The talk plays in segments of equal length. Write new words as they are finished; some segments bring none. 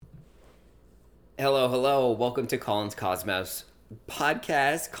Hello, hello. Welcome to Colin's Cosmos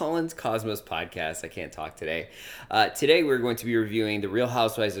podcast. Colin's Cosmos podcast. I can't talk today. Today we're going to be reviewing The Real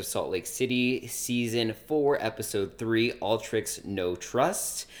Housewives of Salt Lake City, Season 4, Episode 3, All Tricks, No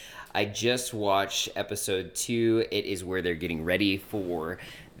Trust. I just watched Episode 2. It is where they're getting ready for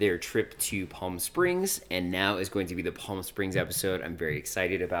their trip to Palm Springs, and now is going to be the Palm Springs episode. I'm very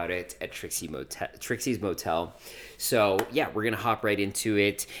excited about it at Trixie's Motel. So yeah, we're gonna hop right into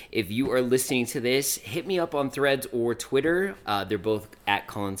it. If you are listening to this, hit me up on Threads or Twitter. They're both at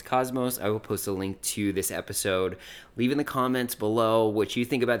Collins Cosmos. I will post a link to this episode. Leave in the comments below what you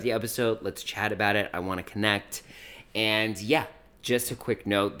think about the episode. Let's chat about it. I want to connect. And yeah, just a quick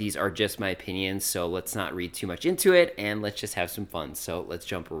note, these are just my opinions, so let's not read too much into it, and let's just have some fun. So let's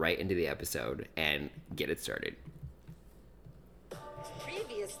jump right into the episode and get it started.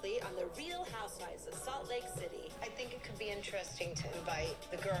 Previously on The Real Housewives of Salt Lake City. I think it could be interesting to invite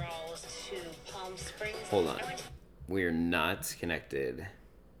the girls to Palm Springs. Hold on. We're not connected.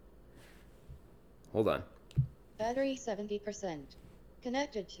 Hold on. Battery 70%.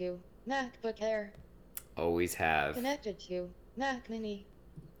 Connected to MacBook Air. Always have. Connected to Mac Mini.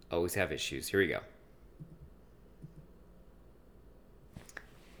 Always have issues. Here we go.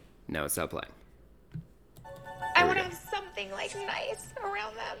 No, it's not playing. I want to have something like nice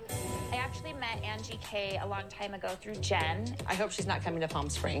around them. I actually met Angie K a long time ago through Jen. I hope she's not coming to Palm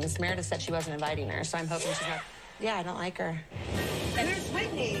Springs. Meredith said she wasn't inviting her, so I'm hoping she's not. Yeah, I don't like her. And there's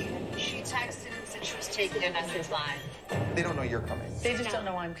Whitney. She texted and said she was taking a message live. They don't know you're coming. They just don't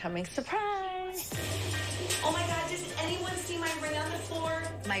know I'm coming. Surprise! Oh my God, does anyone see my ring on the floor?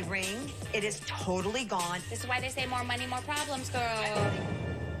 My ring, it is totally gone. This is why they say more money, more problems, girl.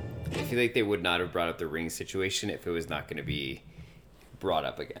 I feel like they would not have brought up the ring situation if it was not going to be brought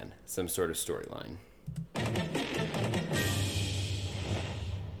up again. Some sort of storyline.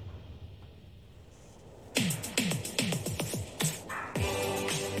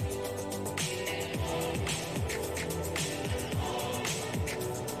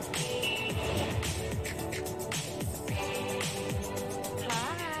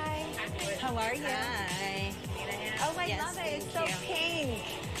 How are you? Hi. Oh, I Yes, love it. It's so thank you. pink.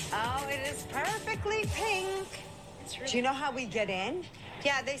 Oh, it is perfectly pink. Do you know how we get in?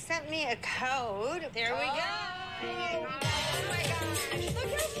 Yeah, they sent me a code. There we go. Oh my gosh. Look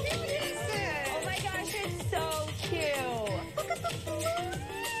how cute is it? Oh my gosh, it's so cute. Look at the balloon.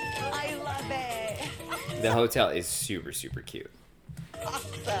 I love it. The hotel is super, super cute.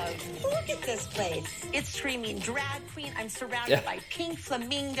 Awesome. Look at this place. It's streaming drag queen. I'm surrounded Yeah. by pink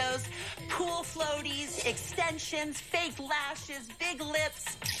flamingos, pool floaties, extensions, fake lashes, big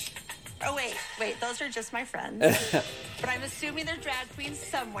lips. Oh, wait, those are just my friends. But I'm assuming they're drag queens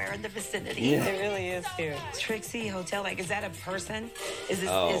somewhere in the vicinity. Yeah. It really is cute. Trixie Hotel, like, is that a person? Is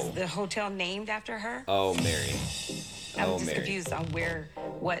the hotel named after her? Oh, Mary. I'm Oh, just Mary. confused on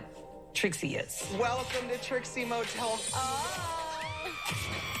what Trixie is. Welcome to Trixie Motel.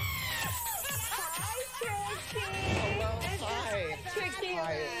 Hi. Trixie.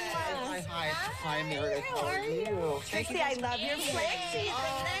 Hi, Meredith. How are you? Trixie, I love your place.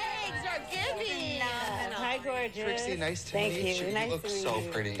 Legs are giving. Hi, gorgeous. Trixie, nice to Thank meet you. you. Nice You look to meet so you.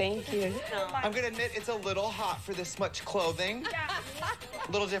 pretty. Thank you. I'm gonna admit it's a little hot for this much clothing.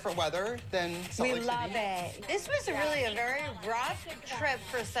 A little different weather than Salt We Lake love City. it. This was really a very rough trip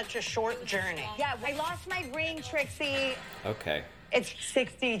for such a short journey. Yeah, I lost my ring, Trixie. Okay. It's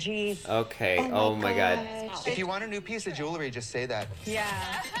 60 G's. Okay. Oh my God. If you want a new piece of jewelry, just say that. Yeah.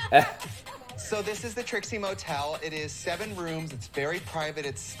 So this is the Trixie Motel. It is 7 rooms. It's very private.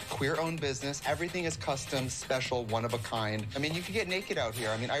 It's queer-owned business. Everything is custom, special, one of a kind. I mean, you could get naked out here.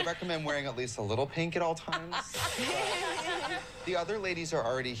 I mean, I recommend wearing at least a little pink at all times. The other ladies are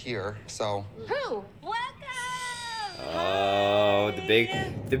already here, so. Who? Welcome! Oh,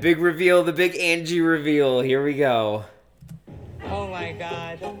 the big reveal, the big Angie reveal. Here we go. Oh my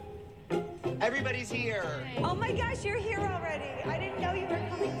God. Everybody's here. Oh my gosh, you're here already. I didn't know you were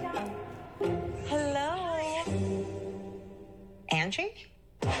coming down. Hello. Angie?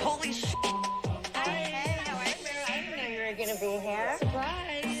 Holy sh! Hey, how are you? I didn't know you were going to be here.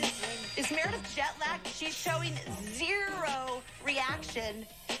 Surprise! Is Meredith jet lagged? She's showing zero reaction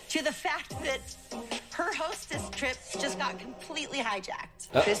to the fact that her hostess trip just got completely hijacked.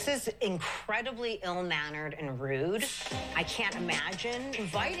 This is incredibly ill-mannered and rude. I can't imagine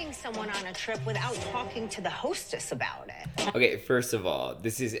inviting someone on a trip without talking to the hostess about it. Okay, first of all,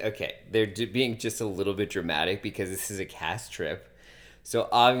 this is okay. They're being just a little bit dramatic because this is a cast trip. So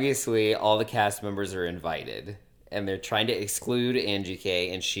obviously, all the cast members are invited, and they're trying to exclude Angie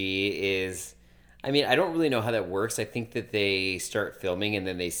K, and she is, I mean, I don't really know how that works. I think that they start filming and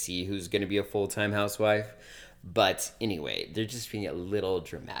then they see who's going to be a full-time housewife. But anyway, they're just being a little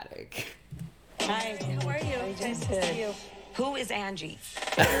dramatic. Hi, how are you? Nice to see you. Who is Angie?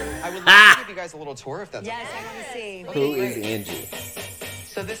 I would love to give you guys a little tour if that's Yes, okay. I want to see. Who is Angie?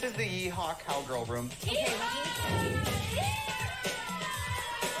 So this is the Yeehaw Cowgirl room.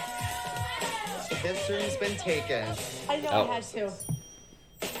 This room's been taken. I know Oh. I had to.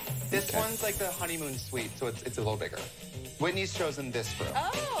 This one's like the honeymoon suite, so it's a little bigger. Whitney's chosen this room.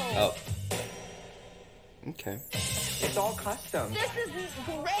 Oh. Okay. It's all custom. This is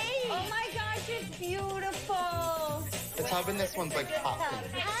great. Oh my gosh, it's beautiful. The tub in this one's like hot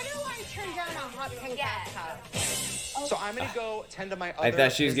pink. How do I turn down a hot pink bathtub? So I'm gonna go tend to my other. I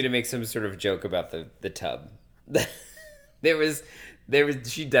thought she was going to make some sort of joke about the tub. there was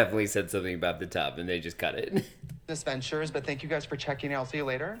she definitely said something about the tub and they just cut it. business ventures, but thank you guys for checking. I'll see you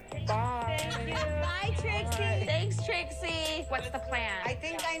later. Bye, Trixie. Thanks, Trixie. What's the plan? I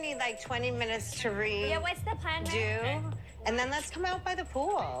think I need like 20 minutes to read. Yeah, what's the plan? Do. And then let's come out by the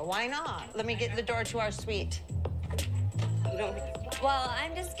pool. Why not? Let me get the door to our suite. Well,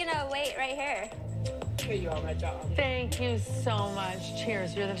 I'm just gonna wait right here. Thank you so much.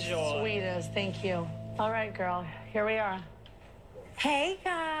 Cheers. You're the sweetest. Thank you. All right, girl. Here we are. Hey,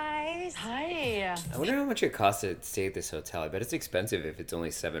 guys. Hi. I wonder how much it costs to stay at this hotel. I bet it's expensive if it's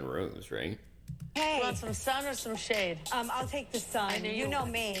only 7 rooms, right? Hey. You want some sun or some shade? I'll take the sun. You know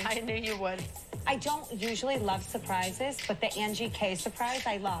me. I knew you would. I don't usually love surprises, but the Angie K surprise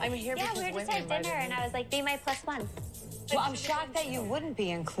I love. I'm here Yeah, because we were just Whitney at dinner, invited and me. I was like, "Be my +1." Well, I'm shocked that you wouldn't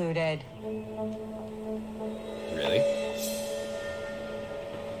be included. Really?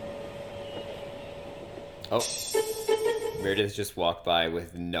 Oh. Meredith just walked by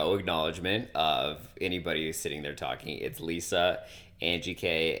with no acknowledgement of anybody who's sitting there talking. It's Lisa, Angie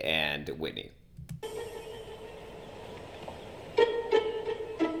K, and Whitney.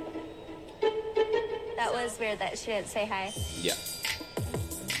 That was weird that she didn't say hi. Yeah.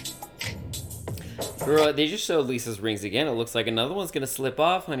 Girl, they just showed Lisa's rings again. It looks like another one's gonna slip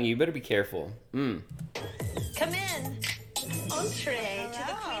off, honey. You better be careful. Come in. Entree to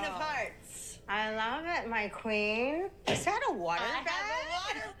the Queen of Hearts. I love it, my queen. Is that a water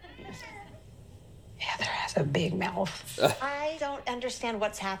bag? Heather has a big mouth. I don't understand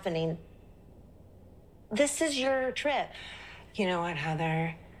what's happening. This is your trip. You know what,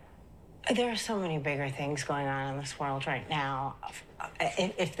 Heather? There are so many bigger things going on in this world right now.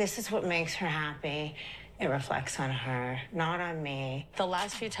 If this is what makes her happy, it reflects on her, not on me. The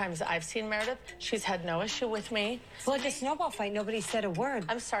last few times I've seen Meredith, she's had no issue with me. Well, at the snowball fight, nobody said a word.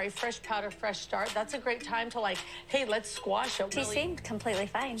 I'm sorry, fresh powder, fresh start. That's a great time to like, hey, let's squash it. She seemed completely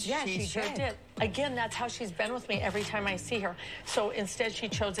fine. Yeah, She sure did. Again, that's how she's been with me every time I see her. So instead, she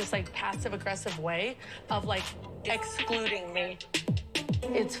chose this like passive aggressive way of like excluding me.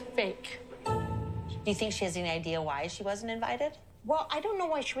 It's fake. Do you think she has any idea why she wasn't invited? Well, I don't know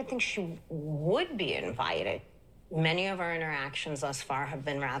why she would think she would be invited. Many of our interactions thus far have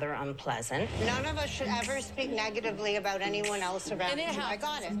been rather unpleasant. None of us should ever speak negatively about anyone else around And it you. I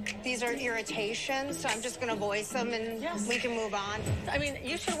got it. These are irritations, so I'm just going to voice them and Yes. we can move on. I mean,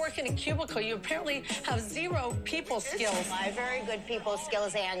 you should work in a cubicle. You apparently have zero people skills. My very good people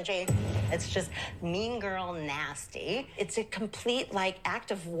skills, Angie. It's just mean girl nasty. It's a complete, like, act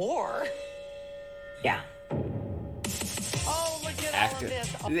of war. Yeah. Oh, look at all of Act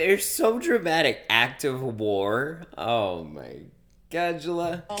this. of, they're so dramatic. Act of war. Oh my God,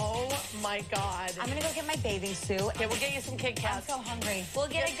 Jula. Oh my God. I'm going to go get my bathing suit. Okay, we'll get you some Kit I'm Kats. so hungry. We'll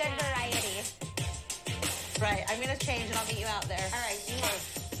get a good variety. Right, I'm gonna change and I'll meet you out there. All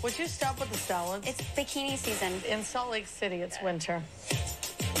right, Would you stop with the salads? It's bikini season. In Salt Lake City, it's winter.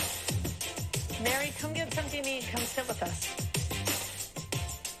 Mary, come get something to eat. Come sit with us.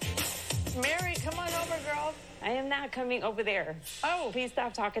 Mary, come on over, girl. I am not coming over there. Oh, Please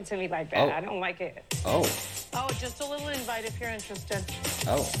stop talking to me like that. Oh. I don't like it. Oh. oh, just a little invite if you're interested.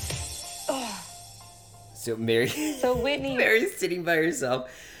 Oh. So Mary. So Whitney, Mary's sitting by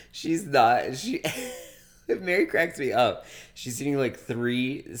herself. She's not. She. Mary cracks me up. She's sitting like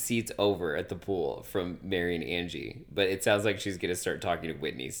 3 seats over at the pool from Mary and Angie, but it sounds like she's gonna start talking to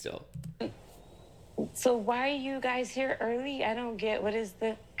Whitney still. so why are you guys here early? I don't get what is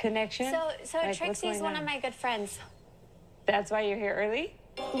the connection. So Like, what's Trixie's going one on? of my good friends. That's why you're here early?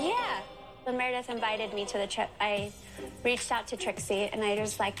 Yeah. When Meredith invited me to the trip, I reached out to Trixie, and I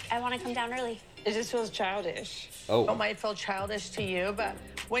was like, I want to come down early. It just feels childish. It Oh. might feel childish to you, but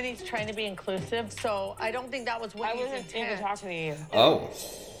Whitney's trying to be inclusive, so I don't think that was I Whitney's wasn't even intent. talking to you.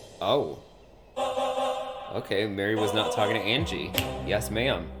 Oh. Oh. Okay, Mary was not talking to Angie. Yes,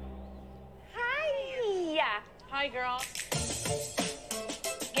 ma'am. Hi, Hi, girl.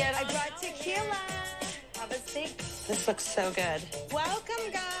 I brought tequila. Have a seat. This looks so good.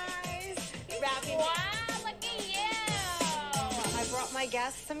 Welcome, guys. Wow, look at you. I brought my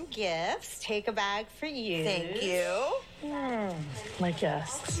guests some gifts. Take a bag for you. Thank you. My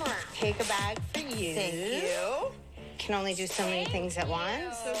guests. Come on. Take a bag for you. Thank you. Can only do so many things at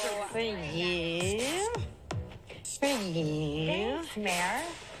once. For you. For you. Thanks, Mare.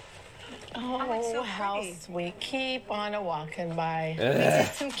 Oh, so how pretty. sweet. Keep on a walking by.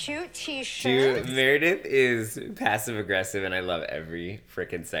 Some cute t-shirts. Dude, Meredith is passive aggressive, and I love every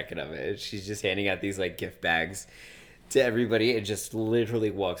freaking second of it. She's just handing out these like gift bags to everybody, and just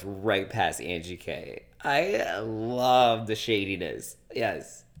literally walks right past Angie K. I love the shadiness.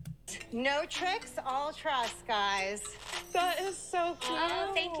 Yes. No tricks, all trust, guys. That is so cute.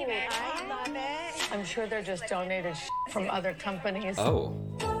 Oh, thank you, Mary. I love it. I'm sure they're just donated from other companies. Oh.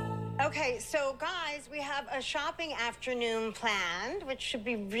 Okay, so guys, we have a shopping afternoon planned, which should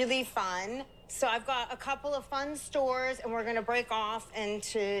be really fun. So I've got a couple of fun stores, and we're gonna break off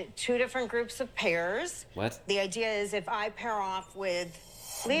into 2 different groups of pairs. What? The idea is if I pair off with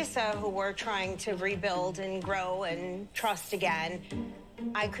Lisa, who we're trying to rebuild and grow and trust again,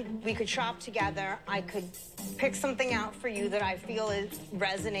 we could shop together. I could pick something out for you that I feel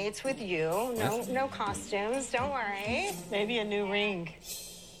resonates with you. No costumes, don't worry. Maybe a new ring.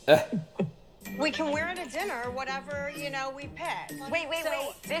 We can wear it to dinner, whatever, we pick. Wait.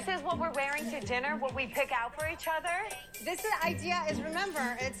 This is what we're wearing to dinner, what we pick out for each other? This idea is,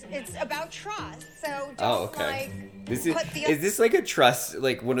 remember, it's about trust. So don't Okay. This is put the this like a trust,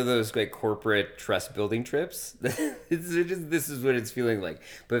 like one of those like corporate trust building trips? This is what it's feeling like,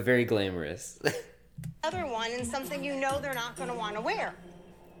 but very glamorous. other one in something they're not going to want to wear.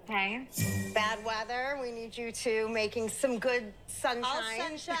 Okay. Bad weather, we need you to making some good sunshine. All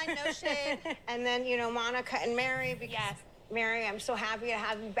sunshine, no shade. And then, Monica and Mary, because Yes. Mary, I'm so happy to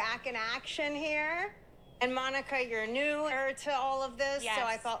have you back in action here. And Monica, you're newer to all of this, Yes, so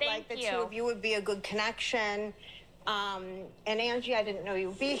I felt like thank the you. two of you would be a good connection. And Angie, I didn't know you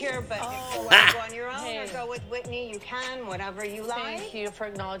would be here, but if you want to go on your own or go with Whitney, you can, whatever you like. Thank you for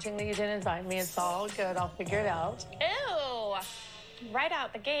acknowledging that you didn't invite me. It's all good. I'll figure it out. Ew. Right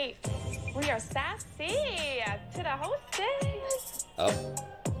out the gate. We are sassy to the hostess.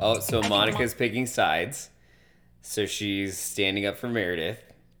 Oh, so Monica's picking sides. So she's standing up for Meredith.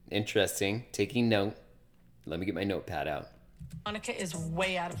 Interesting. Taking note. Let me get my notepad out. Monica is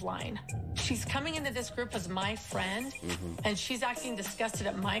way out of line. She's coming into this group as my friend, and she's acting disgusted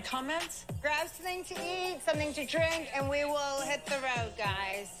at my comments. Grab something to eat, something to drink, and we will hit the road,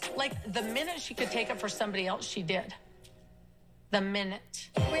 guys. Like, the minute she could take it for somebody else, she did. The minute.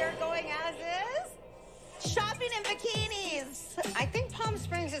 We're going as is. Shopping in bikinis. I think Palm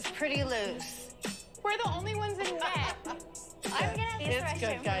Springs is pretty loose. We're the only ones in net. I'm gonna use the It's restroom good,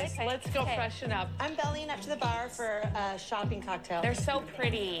 really guys. quick. Let's go Okay. freshen up. I'm bellying up to the bar for a shopping cocktail. They're so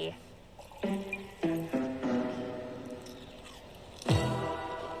pretty.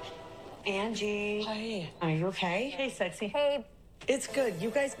 Angie. Hi. Are you okay? Hey, sexy. Hey, It's good.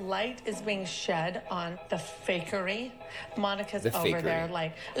 You guys, light is being shed on the fakery. Monica's The over fakery. there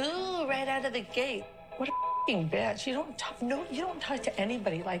like, ooh, right out of the gate. What a f***ing bitch. You don't talk to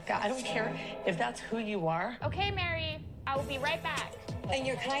anybody like that. I don't care if that's who you are. okay, Mary. I will be right back. And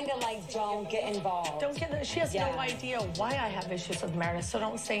you're kind of like, don't get involved. Don't get. She has no idea why I have issues with Meredith, so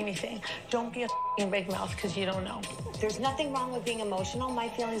don't say anything. Don't be a f***ing big mouth because you don't know. There's nothing wrong with being emotional. My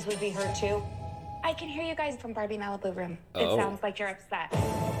feelings would be hurt too. I can hear you guys from Barbie Malibu room. Oh. It sounds like you're upset.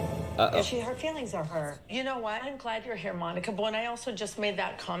 Her feelings are hurt. You know what? I'm glad you're here, Monica. But when I also just made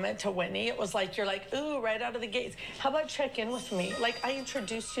that comment to Whitney, it was like, you're like, ooh, right out of the gates. How about check in with me? Like, I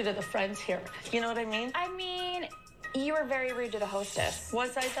introduced you to the friends here. You know what I mean? I mean, you were very rude to the hostess.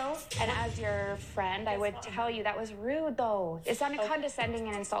 Was I, though? And as your friend, I would tell you that was rude, though. It sounded condescending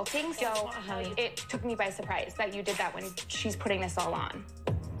and insulting, so honey. it took me by surprise that you did that when she's putting this all on.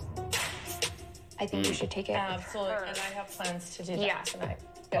 I think you should take it. Absolutely. with her. And I have plans to do that Yeah. tonight.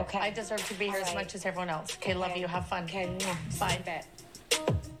 Okay. I deserve to be here as much as everyone else. Okay, love you. Have fun. Okay, Bye. Bet.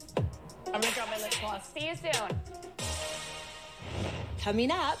 I'm going to drop my lip gloss. See you soon. Coming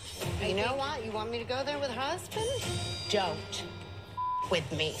up, You know what? You want me to go there with husband? don't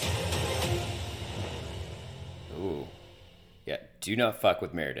with me. Ooh. Yeah, do not fuck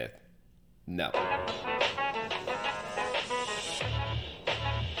with Meredith. No.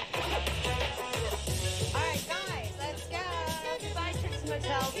 All right, guys, let's go. Goodbye, Trixie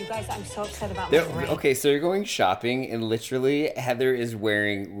Motel. You guys, I'm so upset about my ring. Okay, so you're going shopping, and literally Heather is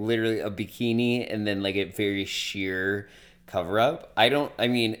wearing literally a bikini and then like a very sheer cover up. I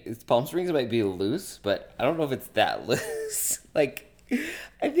mean, Palm Springs might be loose, but I don't know if it's that loose. Like,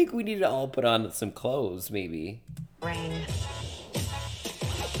 I think we need to all put on some clothes, maybe. Rain.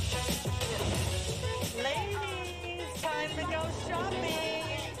 Ladies, time to go shopping.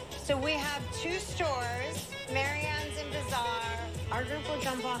 So we have 2 stores, Marianne's and Bazaar. Our group will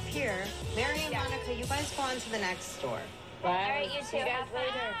jump off here. Mary and Monica, you guys go on to the next store. All right, you two. Have fun.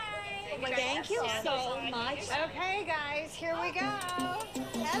 Thank you so much. Okay, guys, here we go.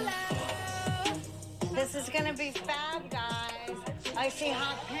 Hello. This is gonna be fab, guys. I see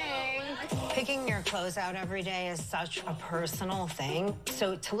hot pink. Picking your clothes out every day is such a personal thing.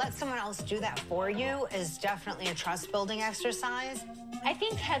 So to let someone else do that for you is definitely a trust-building exercise. I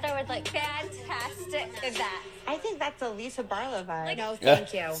think Heather would look fantastic in that. I think that's a Lisa Barlow vibe. No,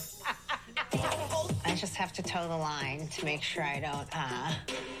 thank you. I just have to toe the line to make sure I don't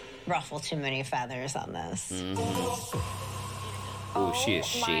ruffle too many feathers on this. Ooh, she is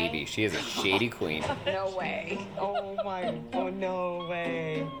shady. She is a shady queen. No way. Oh no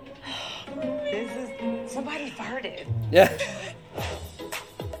way. Somebody farted. Yeah.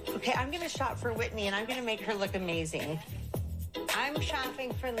 Okay, I'm gonna shop for Whitney and I'm gonna make her look amazing. I'm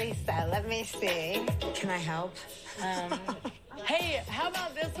shopping for Lisa. Let me see. Can I help? Hey, how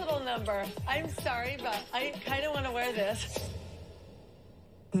about this little number? I'm sorry, but I kind of want to wear this.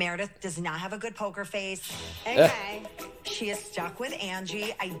 Meredith does not have a good poker face. Okay. She is stuck with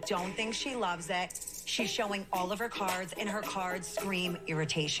Angie. I don't think she loves it. She's showing all of her cards, and her cards scream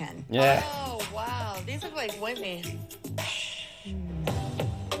irritation. Yeah. Oh, wow. These look like Whitney.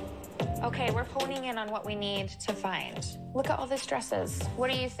 Okay, we're honing in on what we need to find. Look at all these dresses. What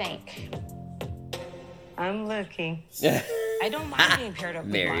do you think? I'm looking. I don't mind being paired up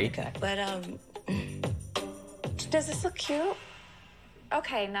with Mary. Monica, but Does this look cute?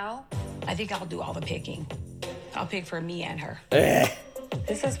 Okay, no. I think I'll do all the picking. I'll pick for me and her.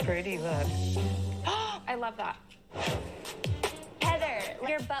 This is pretty, look. I love that. Heather,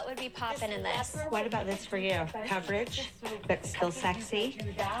 your butt would be popping in this. What about this for you? Coverage, but still sexy.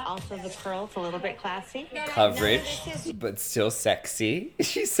 Also the curls, a little bit classy. Coverage, but still sexy.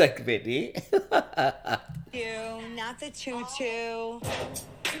 She's like Whitney. Not the tutu.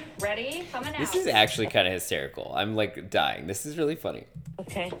 Ready? Coming out. This is actually kind of hysterical. I'm like dying. This is really funny.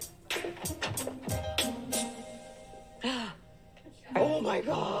 Okay. Oh my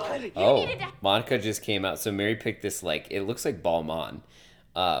God. Oh, Monica just came out. So Mary picked this, like, it looks like balmain,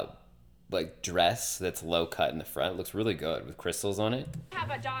 like dress that's low cut in the front. It looks really good with crystals on it. I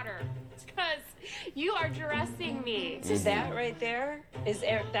have a daughter because you are dressing me. Is that right there?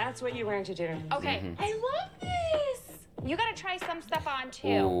 That's what you're wearing to dinner? Okay, I love this. You gotta try some stuff on too.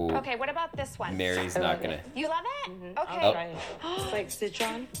 Ooh. Okay, what about this one? Mary's not gonna. You love it? Okay. I'll try it. It's like stitch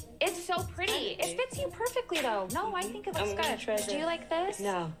on. It's so pretty. It fits you perfectly though. No, I think it looks I'm gonna good. try Do you this. like this?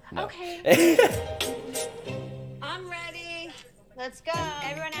 No. Okay. I'm ready. Let's go.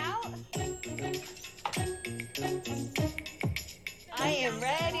 Everyone out? I am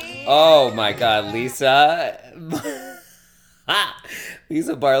ready. Oh my God, Lisa.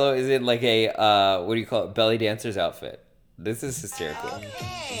 Lisa Barlow is in like a what do you call it? Belly dancer's outfit. This is hysterical.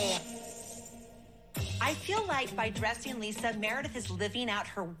 Okay. I feel like by dressing Lisa, Meredith is living out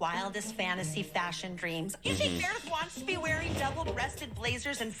her wildest fantasy fashion dreams. You think Meredith wants to be wearing double-breasted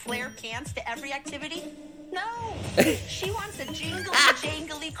blazers and flare pants to every activity? No. She wants a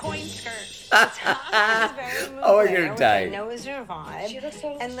jingly coin skirt. Top is very Oh, we're mousse, gonna which die. I know is your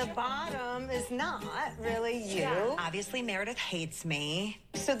vibe. And the bottom is not really you. Obviously, Meredith hates me.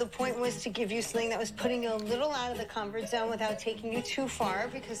 So the point was to give you something that was putting you a little out of the comfort zone without taking you too far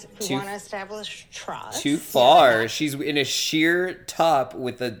because we want to establish trust. Too far. She's in a sheer top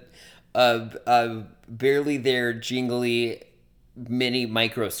with a barely there jingly mini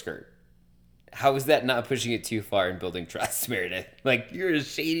micro skirt. How is that not pushing it too far and building trust, Meredith? Like, you're a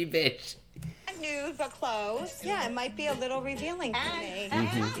shady bitch. Nude but close. Yeah, it might be a little revealing for me. And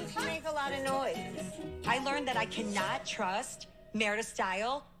you can make a lot of noise. I learned that I cannot trust Meredith's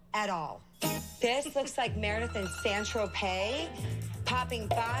style at all. This looks like Meredith and Saint-Tropez popping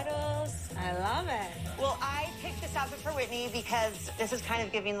bottles. I love it. Well, I picked this outfit for Whitney because this is kind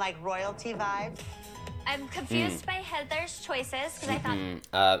of giving like royalty vibes. I'm confused by Heather's choices because I thought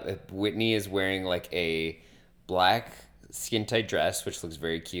Whitney is wearing like a black skin tight dress, which looks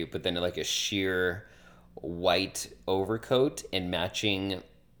very cute, but then like a sheer white overcoat and matching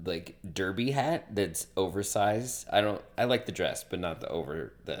like derby hat that's oversized. I like the dress, but not the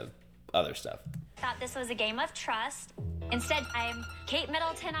other stuff. thought this was a game of trust. Instead, I'm Kate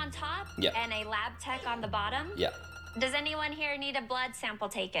Middleton on top and a lab tech on the bottom. Yeah. Does anyone here need a blood sample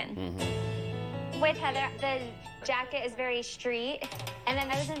taken? with Heather, the jacket is very street, and then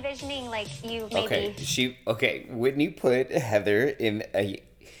I was envisioning like you maybe. Okay, Whitney put Heather in a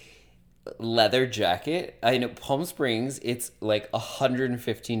leather jacket. I know Palm Springs, it's like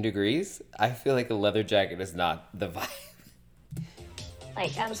 115 degrees. I feel like a leather jacket is not the vibe.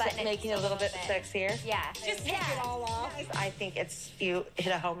 Like unbutton making it a little bit sexier. Yeah. Just take it all off. I think you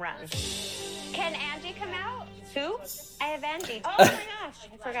hit a home run. Can Angie come out? Who? I have Angie. Oh my gosh,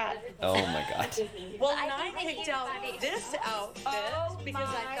 I forgot. Oh my god. Well, I I think picked you out got it. this outfit because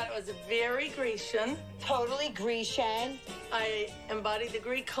I thought it was very Grecian. Totally Grecian. I embody the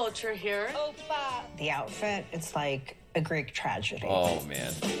Greek culture here. Opa. The outfit, it's like a Greek tragedy. Oh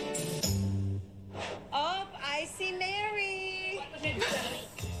man. Oh, I see Mary.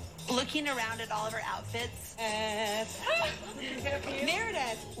 Looking around at all of our outfits,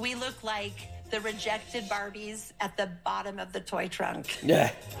 Meredith. we look like the rejected Barbies at the bottom of the toy trunk.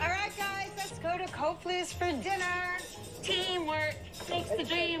 Yeah. All right, guys, let's go to Copley's for dinner. Teamwork makes the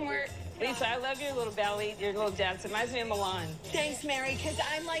dream work. Lisa, I love your little belly, your little dance. It reminds me of Milan. Thanks, Mary, because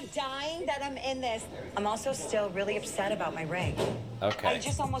I'm like dying that I'm in this. I'm also still really upset about my ring. Okay. I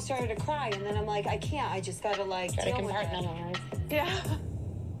just almost started to cry, and then I'm like, I can't. I just gotta like deal with it. Yeah.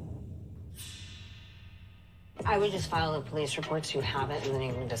 I would just file a police report so you have it, and then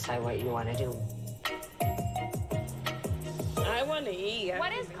you can decide what you want to do. I want to eat.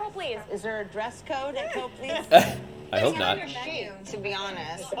 What is Copley's? Is there a dress code at Copley's? I hope not. To be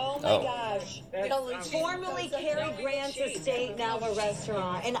honest. Oh my gosh. Formerly Cary Grant's estate, now a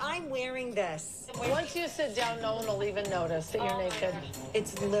restaurant. And I'm wearing this. Once you sit down, no one will even notice that you're naked.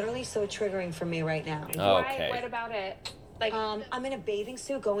 It's literally so triggering for me right now. Okay. What about it? Like, I'm in a bathing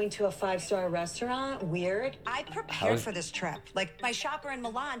suit going to a 5-star restaurant. Weird. I prepared for this trip. Like, my shopper in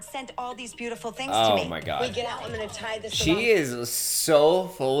Milan sent all these beautiful things to Oh me. my We god. get out, I'm gonna tie this around. She is so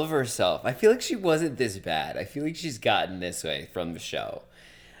full of herself. I feel like she wasn't this bad. I feel like she's gotten this way from the show.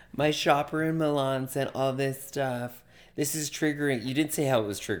 My shopper in Milan sent all this stuff. This is triggering. You didn't say how it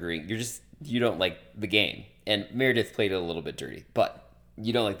was triggering. You don't like the game. And Meredith played it a little bit dirty, but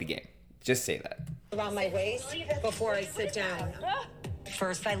you don't like the game. Just say that. Around my waist before I sit down.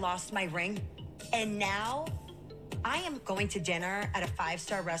 First, I lost my ring, and now I am going to dinner at a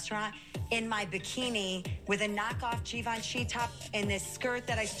 5-star restaurant in my bikini with a knockoff Givenchy top and this skirt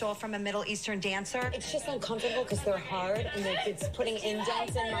that I stole from a Middle Eastern dancer. It's just uncomfortable because they're hard and it's putting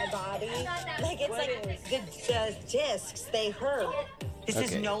indents in my body. Like, it's like the discs, they hurt. This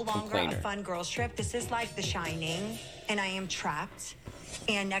is Okay, no longer complainer. a fun girls trip. This is like The Shining, and I am trapped.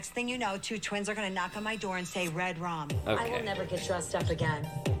 And next thing you know, 2 twins are going to knock on my door and say, Red Rum. I will Okay. never get dressed up again.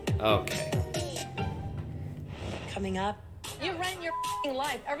 Okay. Coming up, You run your f***ing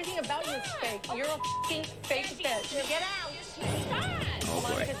life. Everything about you is fake. You're a f***ing fake bitch. get out. Oh boy.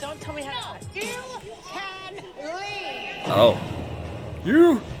 Monica, don't tell me how to You can leave. Oh.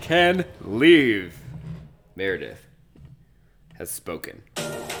 You can leave. Meredith has spoken.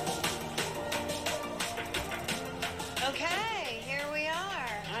 Okay, here we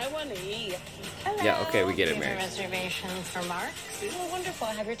are. I want to eat. Yeah, okay, we get it, Do you have a Mary. reservation for Mark? Oh, wonderful.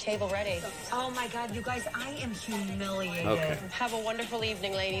 I have your table ready. Oh my God, you guys, I am humiliated. Okay. Have a wonderful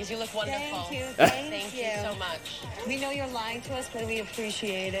evening, ladies. You look wonderful. Thank you, Thank you so much. We know you're lying to us, but we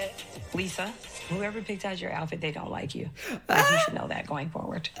appreciate it. Lisa, whoever picked out your outfit, they don't like you. Like, you should know that going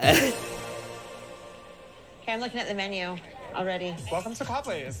forward. Okay, I'm looking at the menu already. Welcome to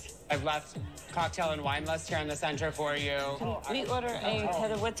Copley's. I've left cocktail and wine list here in the center for you. We order a,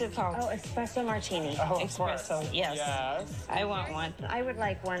 what's it called? Oh, espresso martini. Espresso. Yes. Yes. I want one. I would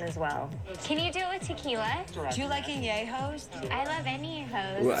like one as well. Can you do it with tequila? Do you like añejos? I love any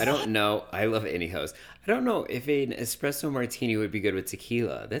hose. Ooh, I don't know. I love any host. I don't know if an espresso martini would be good with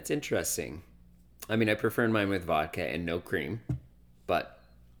tequila. That's interesting. I mean, I prefer mine with vodka and no cream, but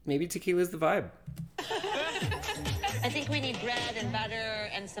maybe tequila's the vibe. I think we need bread and butter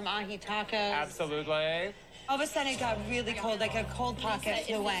and some ahi tacos. Absolutely. All of a sudden, it got really cold, like a cold pocket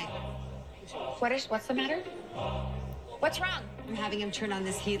flew away. What's the matter? What's wrong? I'm having him turn on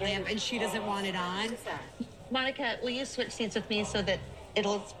this heat lamp, and she doesn't want it on. Monica, will you switch seats with me so that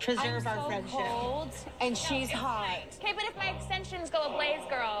it'll preserve our friendship? Cold. And she's hot. Okay, but if my extensions go ablaze,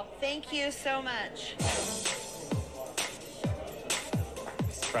 girl. Thank you so much.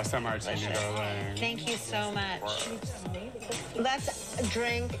 Espresso martini, darling. Thank you so much. Let's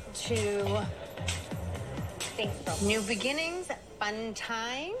drink to Thanks, girl. new beginnings, fun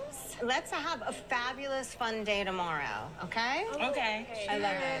times. Let's have a fabulous, fun day tomorrow, okay? Okay. I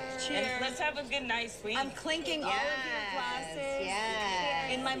love it. Cheers. And let's have a good night, sweet. I'm clinking all of your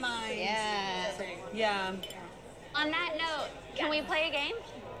glasses in my mind. Yes. Yeah. On that note, can we play a game?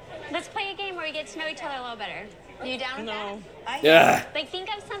 Let's play a game where we get to know each other a little better. You down with that? Yeah. Like, think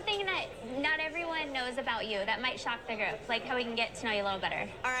of something that not everyone knows about you that might shock the group. Like how we can get to know you a little better.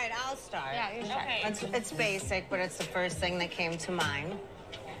 All right, I'll start. Yeah, you start. Okay. It's basic, but it's the first thing that came to mind.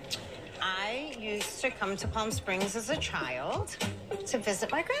 I used to come to Palm Springs as a child to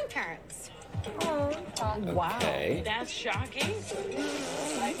visit my grandparents. Oh, wow. Okay. That's shocking.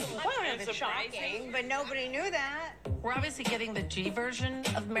 Well, it's shocking, but nobody knew that. We're obviously getting the G version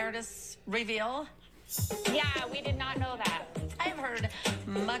of Meredith's reveal. Yeah, we did not know that. I've heard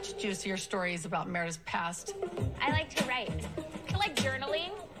much juicier stories about Meredith's past. I like to write. I like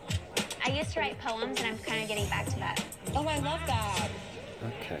journaling. I used to write poems, and I'm kind of getting back to that. Oh, I love that.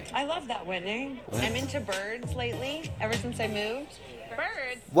 Okay. I love that, Whitney. What? I'm into birds lately, ever since I moved.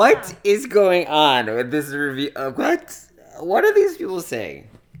 Birds. What is going on with this review? What? What are these people saying?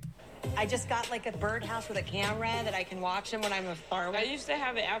 I just got like a birdhouse with a camera that I can watch them when I'm far I away. used to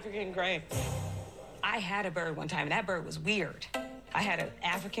have an African gray. I had a bird one time, and that bird was weird. I had an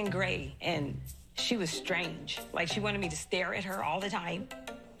African gray, and she was strange. Like, she wanted me to stare at her all the time.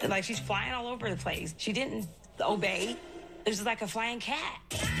 Like, she's flying all over the place. She didn't obey. It was like a flying cat.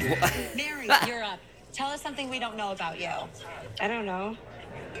 Mary, you're up. Tell us something we don't know about you. I don't know.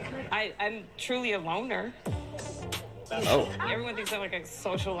 I'm truly a loner. Oh. Everyone thinks I'm like a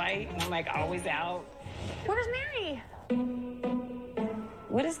socialite, and I'm like always out. Where's Mary?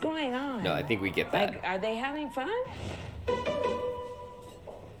 What is going on? No, I think we get that. Like, are they having fun?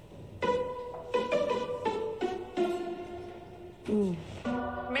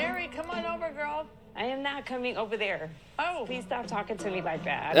 Mary, come on over, girl. I am not coming over there. Oh. Please stop talking to me like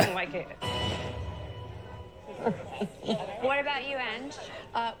that. I don't like it. What about you, Ange?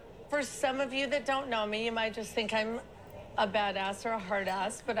 For some of you that don't know me, you might just think I'm a badass or a hard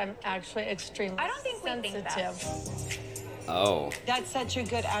ass, but I'm actually extremely I don't think we think that. sensitive. Oh. That's such a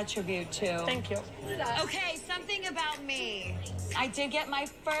good attribute, too. Thank you. Okay, something about me. I did get my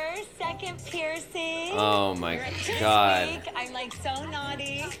second piercing. Oh my This God. week. I'm like so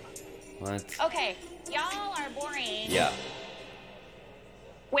naughty. What? Okay, y'all are boring. Yeah.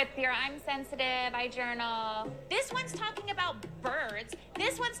 With your I'm sensitive, I journal. This one's talking about birds.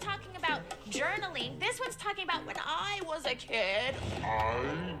 This one's talking about journaling. This one's talking about when I was a kid.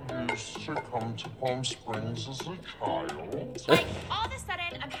 I used to come to Palm Springs as a child. Like, all of a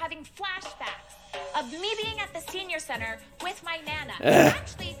sudden, I'm having flashbacks of me being at the senior center with my Nana.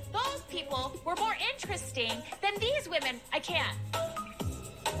 Actually, those people were more interesting than these women. I can't.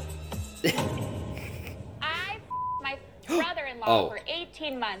 I my brother-in-law Oh. for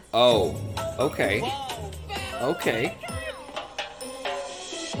 18 months. Oh. Okay. Okay.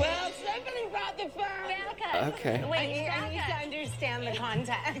 Well, somebody brought the fur. Okay. Wait, I need to understand the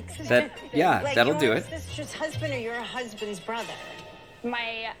context. Yeah, like that'll do your it. sister's husband or your husband's brother?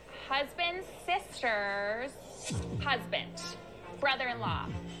 My husband's sister's husband, brother-in-law.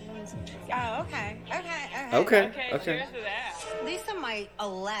 Oh, okay. Okay. Cheers to that. Lisa might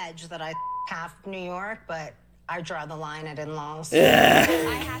allege that I half New York, but I draw the line at in-laws. I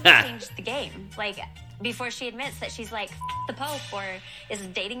have to change the game. Like, before she admits that she's like the Pope or is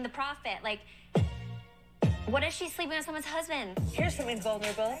dating the prophet. Like, what if she's sleeping with someone's husband? Here's something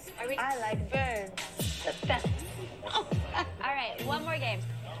vulnerable. I like birds. All right, one more game.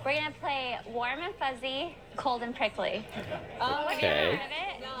 We're gonna play warm and fuzzy, cold and prickly. Oh, Okay.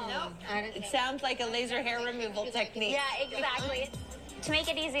 No. It sounds like a laser hair removal technique. Yeah, exactly. To make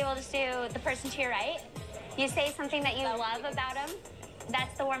it easy, we'll just do the person to your right. You say something that you love about them.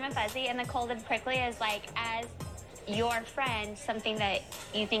 That's the warm and fuzzy. And the cold and prickly is like, as your friend, something that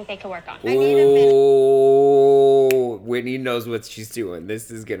you think they could work on. Oh, Whitney knows what she's doing.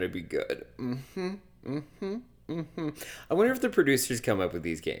 This is gonna be good. I wonder if the producers come up with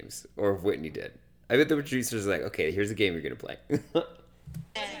these games, or if Whitney did. I bet the producers are like, okay, here's a game you're gonna play.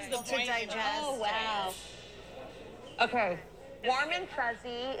 To digest. Oh, wow. Okay. Warm and fuzzy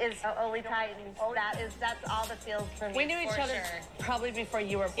is Only Titans. That's all that feels for me. We knew each for other sure. probably before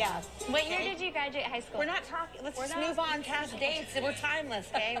you were born. Yeah. What year did you graduate high school? We're not talking. Let's just move on past dates. We're timeless,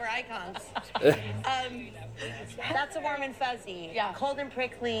 okay? We're icons. That's a warm and fuzzy. Yeah. Cold and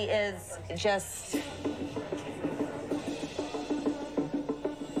prickly is just.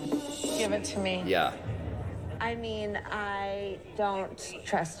 Give it to me. Yeah. I mean, I don't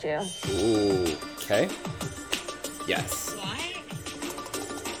trust you. Ooh. Okay. Yes. What?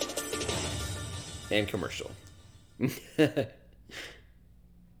 And commercial. Give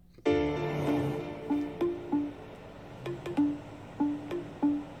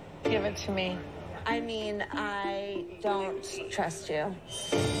it to me. I mean, I don't trust you.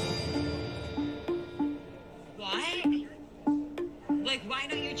 What? Like, why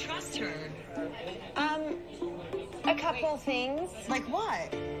don't you trust her? A couple things. Like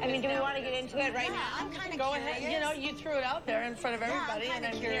what? I mean, do we want to get into it right now? I'm kind of Go curious. ahead. You know, you threw it out there in front of everybody, I'm and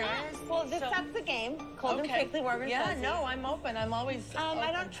I'm curious. here. Well, that's the game. Cold and prickly, warm and Yeah, fuzzy. no, I'm open. I'm always.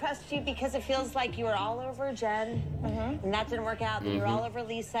 I don't trust you because it feels like you were all over Jen, and that didn't work out. Then you were all over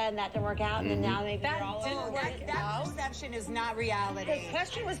Lisa, and that didn't work out. And then now maybe you're all over. That perception is not reality. The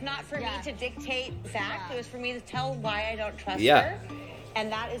question was not for me to dictate fact. It was for me to tell why I don't trust Yeah. her. And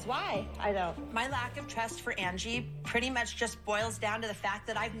that is why I don't. My lack of trust for Angie pretty much just boils down to the fact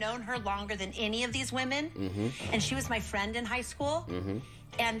that I've known her longer than any of these women. And she was my friend in high school.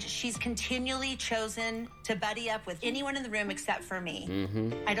 And she's continually chosen to buddy up with anyone in the room except for me.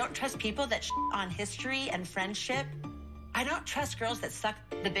 I don't trust people that on history and friendship. I don't trust girls that suck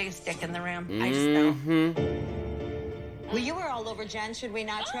the biggest dick in the room. I just don't. Well, you were all over Jen. Should we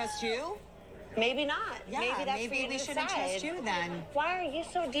not trust you? Maybe not. Yeah, maybe that's for maybe you we to shouldn't decide. trust you then. Why are you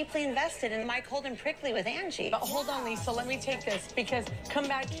so deeply invested in my cold and prickly with Angie? But hold on, Lisa. Let me take this because come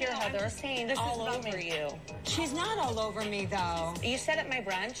back here, Heather. I'm just saying This is all about over me. you. She's not all over me, though. You said at my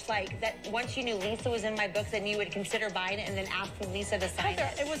brunch, like, that once you knew Lisa was in my book, then you would consider buying it and then asking Lisa to sign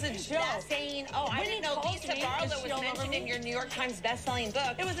Heather, it was a joke. That's saying, oh, I When didn't you know told Lisa me, Barlow is she was all over mentioned me? in your New York Times best-selling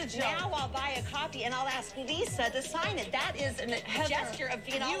book. It was a joke. Now I'll buy a copy and I'll ask Lisa to sign it. That is a Heather, gesture of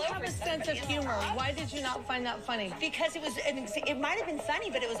being all you over have a sense of somebody. humor. Why did you not find that funny? Because it was, it might have been funny,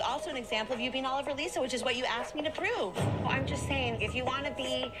 but it was also an example of you being all over Lisa, which is what you asked me to prove. Well, I'm just saying, if you want to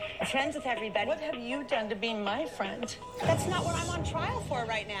be friends with everybody. What have you done to be my friend? That's not what I'm on trial for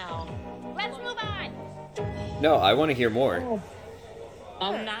right now. Let's move on. No, I want to hear more.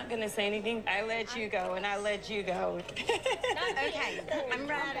 I'm not going to say anything. I let you go, and I let you go. Okay, I'm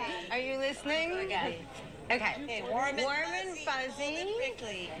ready. Are you listening? Okay. Warm and fuzzy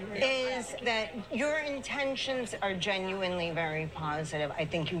is that your intentions are genuinely very positive. I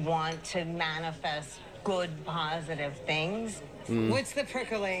think you want to manifest good, positive things. What's the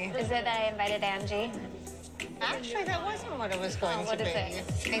prickly? Is it that I invited Angie? Actually, that wasn't what it was going what to is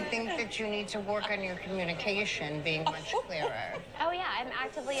be. it? I think that you need to work on your communication being much clearer. Oh yeah, I'm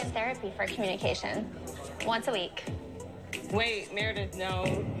actively in therapy for communication. Once a week. Wait, Meredith,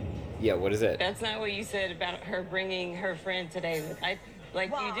 no. Yeah, what is it? That's not what you said about her bringing her friend today.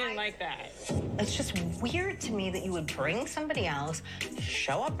 You didn't like that. It's just weird to me that you would bring somebody else,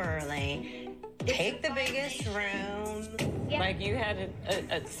 show up early, take the biggest room. Yeah. Like you had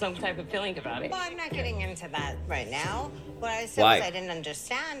some type of feeling about it. Well, I'm not getting into that right now. What I said Why? was I didn't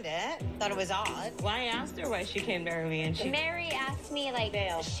understand it. Thought it was odd. Well, I asked her why she came to me, and she. Mary asked me, like,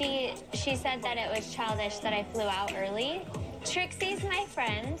 she said that it was childish that I flew out early. Trixie's my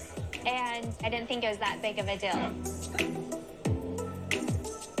friend, and I didn't think it was that big of a deal.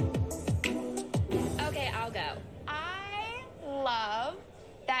 Okay, I'll go. I love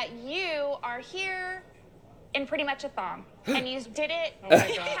that you are here in pretty much a thong, and you did it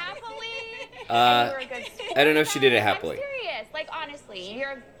happily. And you were a good sport I don't know if she did it about happily. I'm serious. Like, honestly,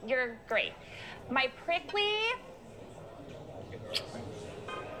 you're great. My prickly.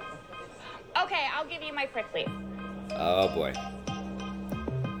 Okay, I'll give you my prickly. Oh boy.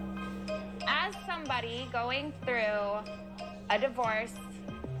 As somebody going through a divorce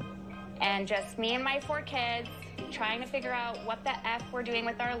and just me and my 4 kids trying to figure out what the F we're doing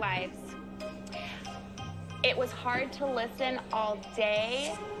with our lives, it was hard to listen all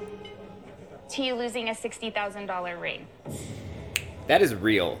day to you losing a $60,000 ring. That is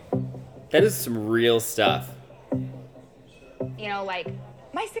real. That is some real stuff. You know, like,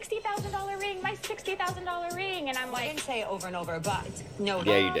 my $60,000 ring, my $60,000 ring. And I'm I like, didn't say over and over, but no.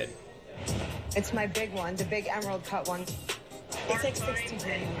 Yeah, you did. It's my big one, the big emerald cut one. It's like 60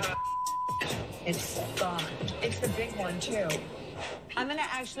 grand. It's gone. It's the big one, too. I'm gonna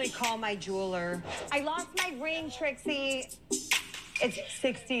actually call my jeweler. I lost my ring, Trixie. It's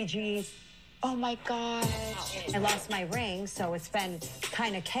 60 G's. oh my gosh. I lost my ring, so it's been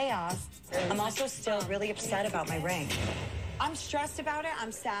kind of chaos. I'm also still really upset about my ring. I'm stressed about it.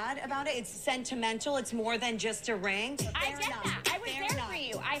 I'm sad about it. It's sentimental. It's more than just a ring. I get that. I was there for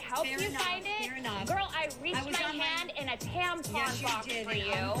you. I helped you find it. Fair enough. Girl, I reached I was my on my- hand in a tampon Yes, you box did. for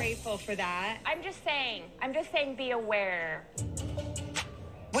you. I'm grateful for that. I'm just saying, be aware.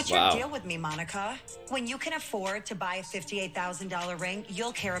 What's Wow. your deal with me, Monica? When you can afford to buy a $58,000 ring,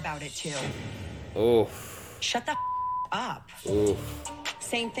 you'll care about it too. Oof. Shut the up. Oof.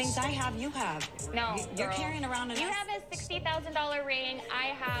 Same things I have, you have. No, You're girl. carrying around an You have a $60,000 ring. I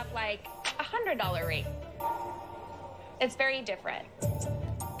have like a $100 ring. It's very different.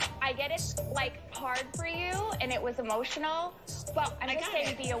 I get it, like, hard for you, and it was emotional, but I'm just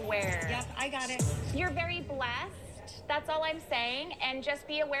saying, be aware. Yep, I got it. You're very blessed, That's all I'm saying. And just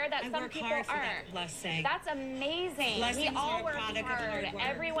be aware that some work people hard for that aren't. blessing. That's amazing. Blessings We all are a work product of hard. hard work.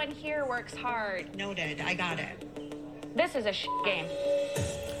 Everyone here works hard. Noted. I got it. This is a game.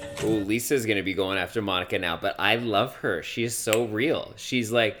 Ooh, Lisa's gonna be going after Monica now, but I love her. She is so real.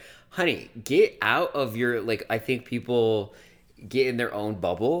 She's like, honey, get out of your, like, I think people get in their own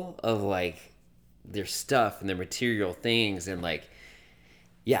bubble of, like, their stuff and their material things, and, like,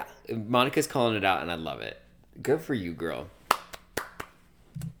 yeah, Monica's calling it out, and I love it. Good for you, girl.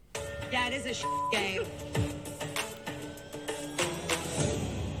 Yeah, it is a game.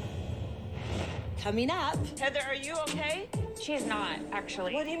 Coming up. Heather, are you okay? She's not,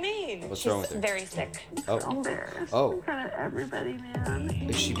 actually. What do you mean? What's She's wrong with her? very sick. Oh. Embarrassed Oh. in front of everybody, man.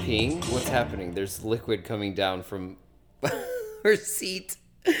 Is she peeing? What's happening? There's liquid coming down from her seat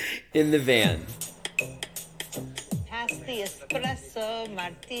in the van. Pass the espresso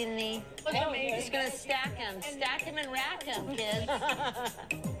martini. Oh, just gonna stack them and rack them, kids.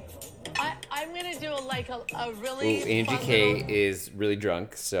 I'm gonna do a Ooh, really Angie fun K little is really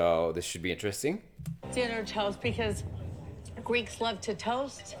drunk, so this should be interesting. dinner toast because Greeks love to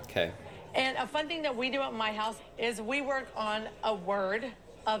toast. Okay. And a fun thing that we do at my house is we work on a word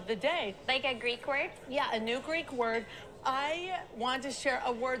of the day. Like a Greek word? Yeah, a new Greek word. I want to share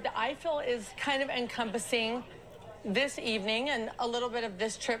a word that I feel is kind of encompassing this evening and a little bit of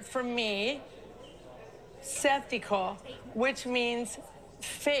this trip for me. Septico, which means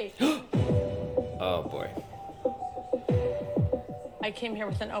fake. Oh, boy. I came here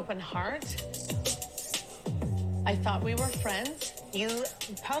with an open heart. I thought we were friends. You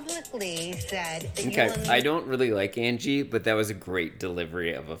publicly said that you Okay, and I don't really like Angie, but that was a great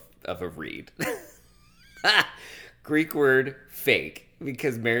delivery of a read. Greek word, fake.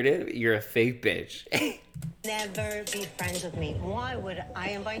 Because Meredith, you're a fake bitch. never be friends with me. Why would I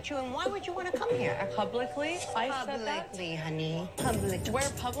invite you, and why would you want to come here? Publicly? I said that? Publicly, honey. Publicly. Where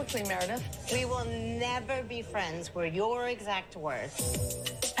publicly, Meredith? We will never be friends, were your exact words.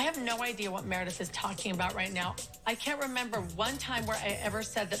 I have no idea what Meredith is talking about right now. I can't remember one time where I ever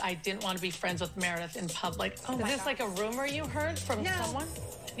said that I didn't want to be friends with Meredith in public. Oh is this like a rumor you heard from someone?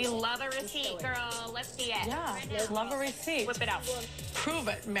 We love a receipt, girl. Let's see it. Yeah, love a receipt. Whip it out. Prove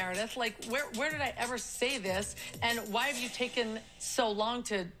it, Meredith. Like, where did I ever say this? And why have you taken so long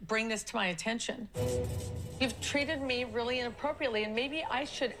to bring this to my attention? You've treated me really inappropriately, and maybe I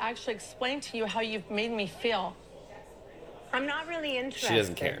should actually explain to you how you've made me feel. I'm not really interested. She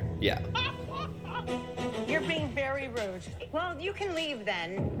doesn't care. Yeah. You're being very rude. Well, you can leave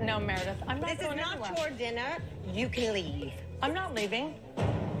then. No, Meredith, I'm not This going is not anywhere. your dinner. You can leave. I'm not leaving.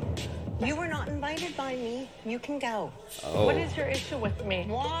 You were not invited by me. You can go. Oh. What is your issue with me?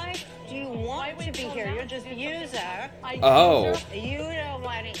 Why do you want to be here? You're just a user. Oh. You don't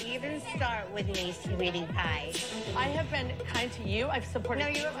want to even start with me, sweetie pie. I have been kind to you. I've supported No,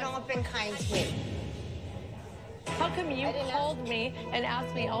 you have not been kind to me. How come you called me and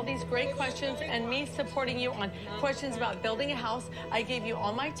asked me all these great questions and me supporting you on questions about building a house? I gave you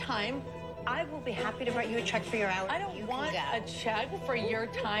all my time. I will be happy to write you a check for your hour. I don't want a check for your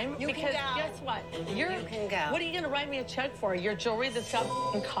time You can because go. guess what? You can go. What are you going to write me a check for? Your jewelry that's got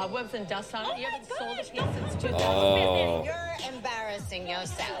cobwebs and dust on it? You haven't sold a piece since 2000. Oh. You're embarrassing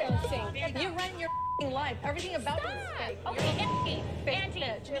yourself. You're running your life. Everything about you is fake. Okay, Angie. Fake Angie.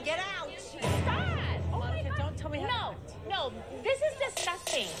 bitch. Get out. Stop. Oh my Monica, God. don't tell me how. No, this is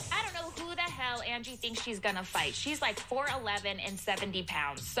disgusting. I don't know who the hell Angie thinks she's gonna fight. She's like 4'11" and 70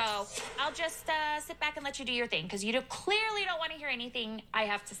 pounds. So I'll just sit back and let you do your thing because you clearly don't want to hear anything I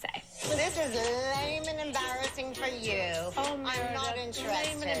have to say. This is lame and embarrassing for you. Oh, I'm Meredith, not lame and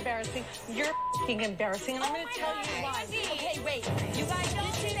interested. embarrassing. You're f***ing embarrassing, and I'm going to tell you why. Okay, wait. You guys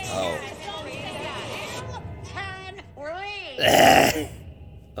don't say Oh. that. Don't say that. 10,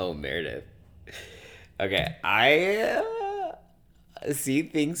 Oh, Meredith. Okay, I see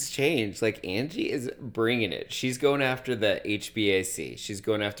things change. Like, Angie is bringing it. She's going after the HBAC. She's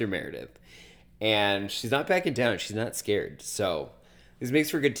going after Meredith. And she's not backing down. She's not scared. So, this makes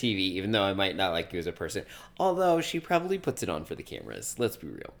for good TV, even though I might not like you as a person. Although, she probably puts it on for the cameras. Let's be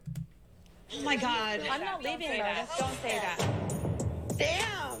real. Oh my God. I'm not leaving, Meredith. Don't say that.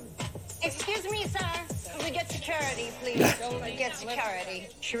 Damn. Excuse me, sir. We get security, please. We get security.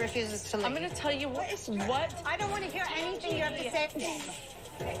 She refuses to leave. I'm going to tell you what. I don't want to hear anything you have to say.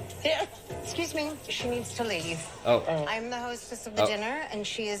 Excuse me. She needs to leave. Oh. I'm the hostess of the Oh. dinner, and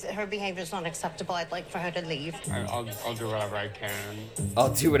her behavior is not acceptable. I'd like for her to leave. I'll do whatever I can.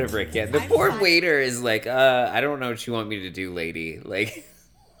 I'll do whatever I can. The poor waiter is like, I don't know what you want me to do, lady. Like,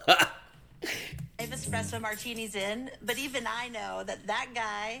 I have espresso martinis in, but even I know that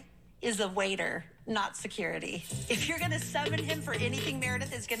guy is a waiter, not security. If you're gonna summon him for anything,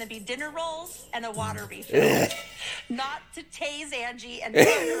 Meredith, is gonna be dinner rolls and a water refill. Not to tase Angie and turn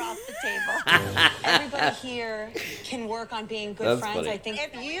her off the table. Everybody here can work on being good That's friends. funny. I think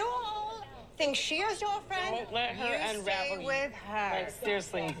If you all think she is your friend, Don't let her you unravel stay you. with her. Like,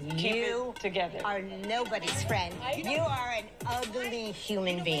 seriously, keep You it together. are nobody's friend. You are an ugly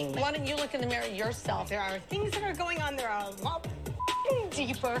human being. Why don't you look in the mirror yourself? There are things that are going on. There are a lot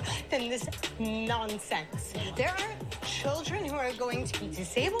deeper than this nonsense. There are children who are going to be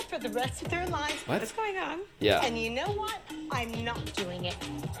disabled for the rest of their lives. What? What's going on? Yeah. And you know what? I'm not doing it.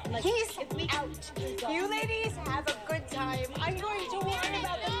 He's out. You ladies have a good time. I'm going to worry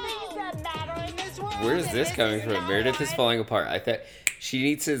about the things that matter in this world. Where is and this coming is from? not Meredith is one. falling apart. I thought she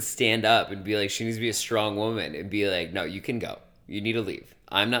needs to stand up and be like, she needs to be a strong woman and be like, no, you can go. You need to leave.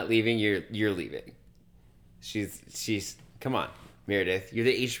 I'm not leaving. You're leaving. She's. Come on, Meredith. You're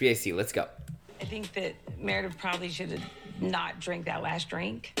the HBIC. Let's go. I think that Meredith probably should have not drank that last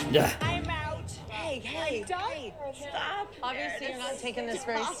drink. Yeah. I'm out. Hey, stop. Obviously, you're not taking this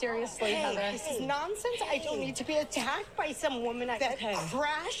very seriously, Hey, Heather. this is nonsense. I don't need to be attacked by some woman that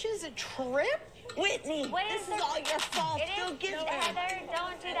crashes a trip. Whitney, What this is is the- all your fault. It Go is, get Heather,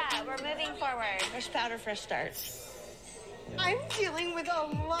 don't do that. We're moving forward. Fresh powder, fresh starts. I'm dealing with a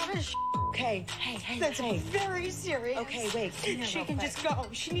lot of Okay, that's very serious. Okay, wait. Come here She real can quick. just go.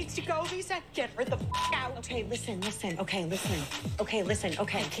 She needs to go, Lisa. Get her the out. Okay, listen. Okay, listen.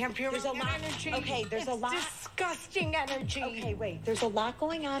 Okay, Can't be there's a around lot. energy. Okay, there's a It's lot. disgusting energy. Okay, wait. There's a lot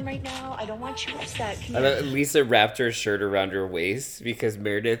going on right now. I don't want you upset. Come I here. bet Lisa wrapped her shirt around her waist because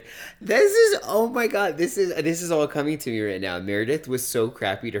Meredith. This is, oh my god, this is all coming to me right now. Meredith was so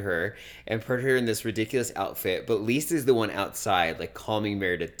crappy to her and put her in this ridiculous outfit, but Lisa's the one outside, like calming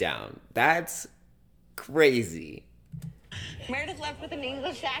Meredith down. That's crazy. Meredith left with an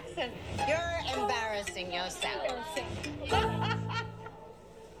English accent. You're embarrassing yourself.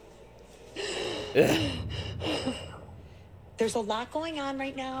 There's a lot going on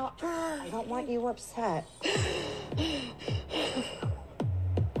right now. I don't want you upset.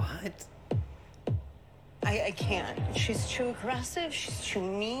 What? I can't. She's too aggressive. She's too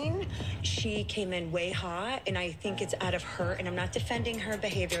mean. She came in way hot, and I think it's out of her. And I'm not defending her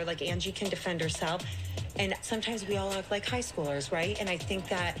behavior. Like Angie can defend herself. And sometimes we all act like high schoolers, right? And I think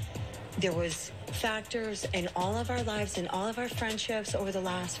that there was factors in all of our lives and all of our friendships over the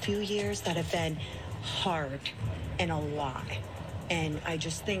last few years that have been hard and a lot. And I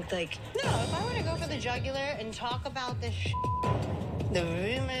just think like, No, if I were to go for the jugular and talk about this the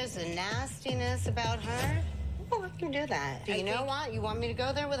rumors, the nastiness about her, well, I can do that. Do you know what? You want me to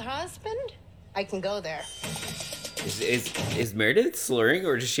go there with her husband? I can go there. Is Meredith slurring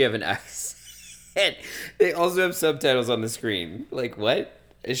or does she have an accent? They also have subtitles on the screen. Like, what?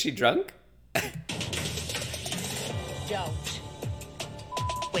 Is she drunk? Don't.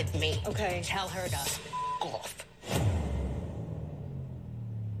 With me. Okay. Tell her to off.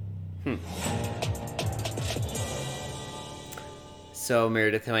 So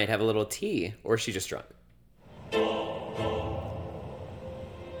Meredith might have a little tea, or is she just drunk?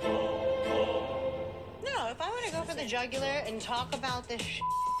 No, if I were to go for the jugular and talk about this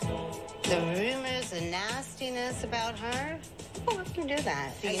the rumors, the nastiness about her, well, I can do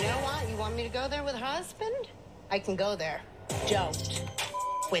that. Do you know what? You want me to go there with her husband? I can go there. Don't.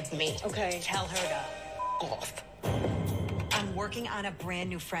 With me. Okay. Tell her to off. I'm working on a brand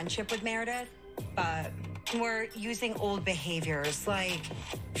new friendship with Meredith, but we're using old behaviors. Like,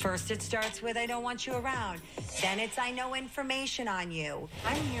 first it starts with, I don't want you around. Then it's, I know information on you.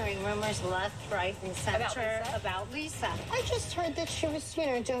 I'm hearing rumors left, right, and center about Lisa. I just heard that she was,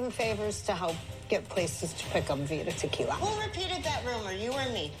 doing favors to help get places to pick up Vita tequila. Who repeated that rumor, you or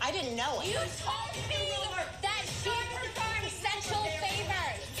me? I didn't know it. You told me that she performed sexual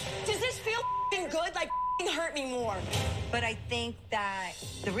favors. Does this feel good? Like hurt me more. But I think that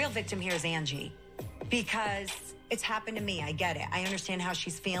the real victim here is Angie. Because it's happened to me. I get it. I understand how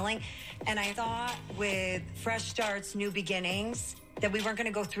she's feeling. And I thought with fresh starts, new beginnings, that we weren't going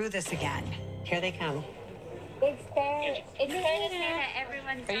to go through this again. Here they come. It's fair to say that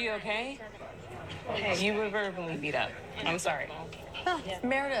everyone's... Are you okay? You were verbally beat up. I'm sorry.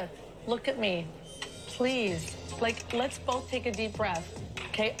 Meredith, look at me. Please. Let's both take a deep breath.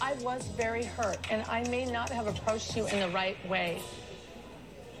 Okay? I was very hurt, and I may not have approached you in the right way.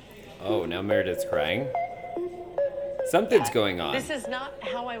 Oh, now Meredith's crying. Something's going on. This is not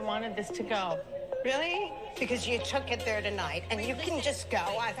how I wanted this to go. Really? Because you took it there tonight, and you can just go.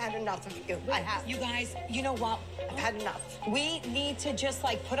 I've had enough of you. I have. You guys, you know what? I've had enough. We need to just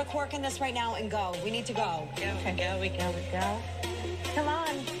put a cork in this right now and go. We need to go. Okay. We go. Come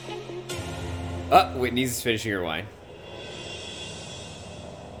on. Whitney's finishing her wine.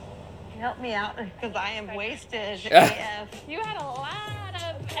 Help me out because I am wasted. AF. You had a lot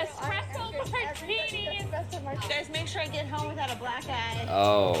of espresso martinis. Guys, make sure I get home without a black eye.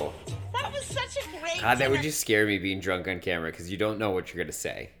 Oh. That was such a great God, that would dinner. just scare me being drunk on camera because you don't know what you're going to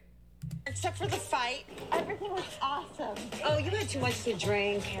say. Except for the fight. Everything was awesome. Oh, you had too much to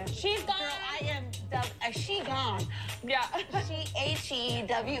drink. She's gone. Girl, I am she gone. Yeah. She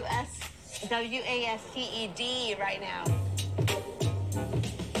HEWSWASTED right now.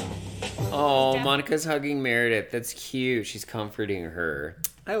 Oh, Monica's hugging Meredith. That's cute. She's comforting her.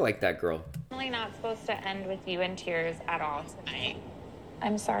 I like that girl. Definitely not supposed to end with you in tears at all tonight.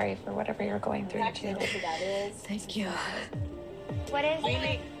 I'm sorry for whatever you're going through, too. Thank you. What is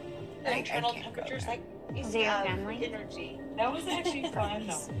Really? it? Internal temperatures like Is it your family? energy. That was actually fun,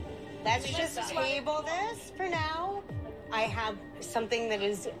 though. Let's just table this for now. I have something that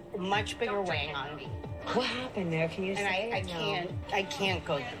is much bigger weighing on me. What happened there? Can you And say? I can't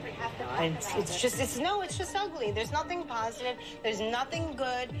go there. It's just ugly. There's nothing positive. There's nothing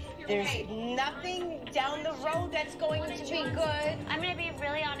good. There's nothing down the road that's going to be good. I'm gonna be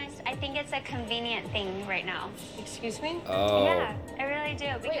really honest. I think it's a convenient thing right now. Excuse me? Oh. Yeah, I really do.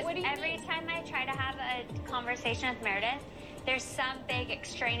 Because what do you every time I try to have a conversation with Meredith, there's some big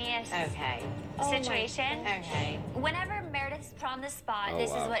extraneous situation. Okay. Whenever Meredith's put on the spot, Oh, this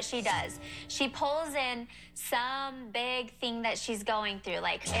wow. is what she does. She pulls in some big thing that she's going through.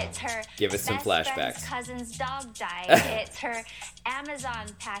 Like it's her Give us some best friend's flashbacks. cousin's dog died. It's her Amazon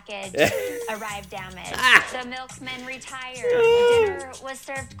package arrived damaged. The milkman retired. Dinner was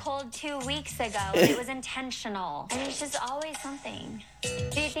served cold 2 weeks ago. It was intentional. I mean, it's just always something.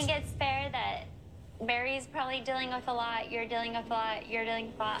 Do you think it's fair that Mary's probably dealing with a lot, you're dealing with a lot, you're dealing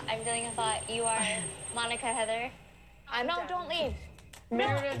with a lot, I'm dealing with a lot, you are Monica Heather? Don't leave.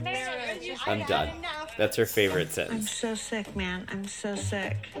 Meredith, I'm done. That's her favorite I'm sentence. so sick, man. I'm so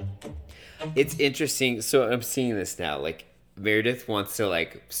sick. It's interesting. So I'm seeing this now. Like, Meredith wants to,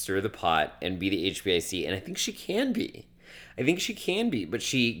 like, stir the pot and be the HBIC, and I think she can be. But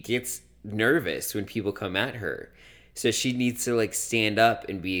she gets nervous when people come at her. So she needs to, like, stand up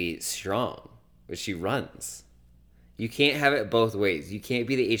and be strong. But she runs. You can't have it both ways. You can't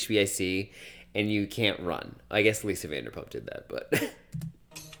be the HBIC and you can't run. I guess Lisa Vanderpump did that, but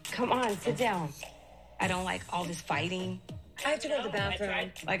Come on, sit down. I don't like all this fighting. I have to go to the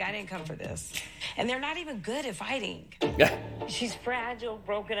bathroom. Like, I didn't come for this. And they're not even good at fighting. She's fragile,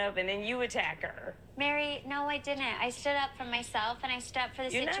 broken up, and then you attack her. Mary, no, I didn't. I stood up for myself and I stood up for the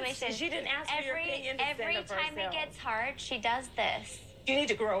situation. She didn't ask for your opinion to Every stand up for time it herself. gets hard, she does this. You need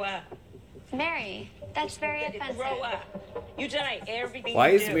to grow up. Mary, that's very offensive. Grow up. You deny everything why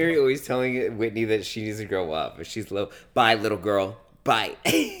you is do. Mary always telling Whitney that she needs to grow up? If she's low, bye, little girl, bye.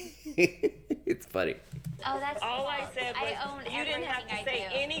 It's funny. Oh, that's All I said was I own you didn't have to everything say I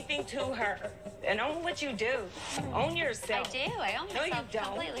do. anything to her. And own what you do. Own yourself. I do. I own No, you myself don't.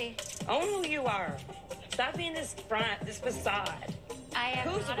 completely. Own who you are. Stop being this front, this facade. I am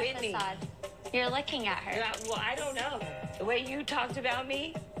Who's not Whitney? a facade. You're looking at her. Yeah, well, I don't know. The way you talked about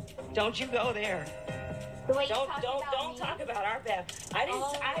me, don't you go there. The way you Don't talked about me. talk about our bad.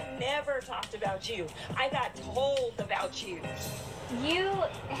 I never talked about you. I got told about you. You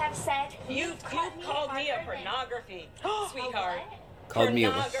have said You called me a harder than- pornography, sweetheart. Called me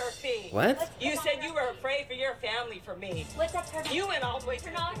a pornography. what? You said you were afraid for your family for me. What's that pornography? You went all the way to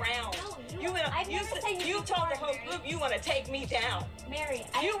the ground. No, I've never said you did told the whole porn, group you want to take me down. Mary,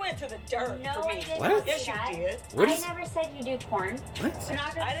 You went to the dirt No, for I me. did What? not Yes, say you that. did. What I is- never said you do porn. What?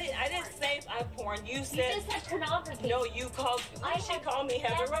 Pornography. I didn't say I porn. You said You just said pornography. no. You called. I She have called me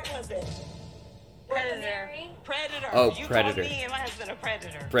Heather. never- What was it? Mary. Predator. Oh, you predator. called me and my husband a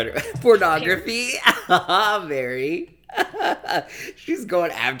predator. Pornography. Mary. She's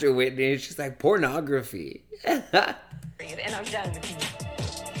going after Whitney. She's like, pornography. And I'm done with you.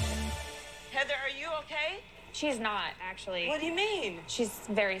 Heather, are you okay? She's not, actually. What do you mean? She's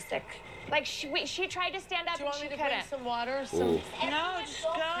very sick. Like, she tried to stand up Do you and want she me to bring couldn't. some water? Ooh. No, just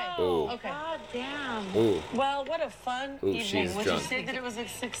go. Ooh. Okay. God damn. Ooh. Well, what a fun Ooh, evening. she's Would drunk. you say that it was a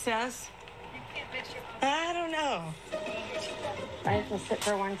success? I don't know. I have to sit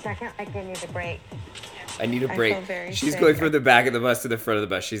for 1 second. I can need a break. I need a I break. feel very She's sick. going from the back of the bus to the front of the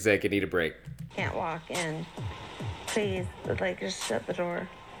bus. She's like, I need a break. Can't walk in. Please, like, just shut the door.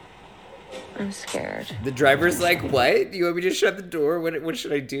 I'm scared. The driver's like, what? You want me to shut the door? What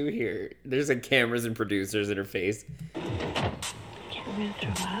should I do here? There's like cameras and producers in her face. I'm gonna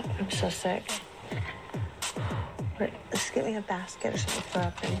throw up. I'm so sick. Wait, just get me a basket or something to throw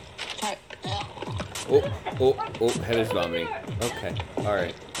up in. Oh, Heather's vomiting. Okay,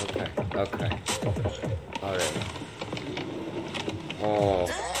 alright, okay. Alright.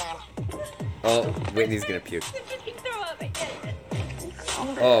 Oh, Whitney's gonna puke.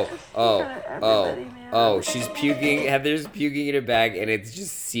 Oh, she's puking. Heather's puking in a bag and it's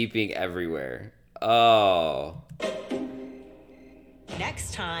just seeping everywhere. Oh.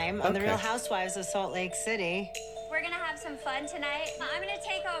 Next time on The Real Housewives of Salt Lake City. We're gonna have some fun tonight. I'm gonna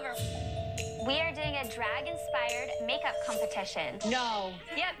take over. We are doing a drag-inspired makeup competition. No.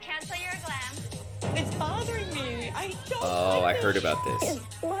 Yep, cancel your glam. It's bothering me. I don't I heard about this.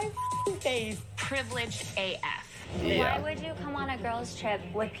 my face. Privileged AF. Yeah. Why would you come on a girls' trip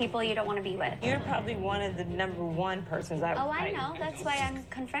with people you don't want to be with? You're probably one of the number one persons I would Oh, I fight. know. That's why I'm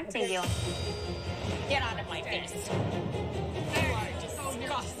confronting you. Get out of my face. You are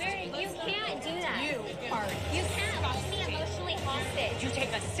disgusting. You can't do that. You are You can't hold me emotionally hostage. You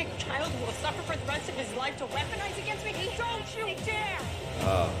take a sick child who will suffer for the rest of his life to weaponize against me? Don't you dare!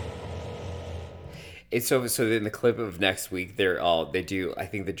 It's so in the clip of next week, they do, I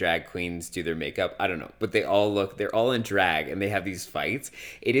think the drag queens do their makeup. I don't know, but they're all in drag and they have these fights.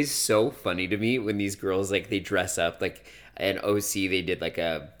 It is so funny to me when these girls, like, they dress up like an OC, they did like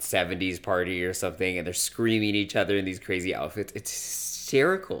a 70s party or something and they're screaming at each other in these crazy outfits. It's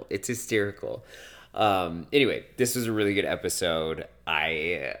hysterical. Anyway, this was a really good episode.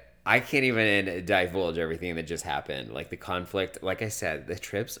 I can't even divulge everything that just happened. Like the conflict, like I said, the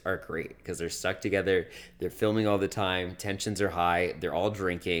trips are great because they're stuck together. They're filming all the time. Tensions are high. They're all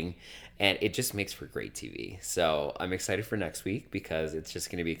drinking. And it just makes for great TV. So I'm excited for next week because it's just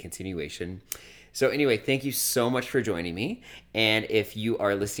going to be a continuation. So anyway, thank you so much for joining me. And if you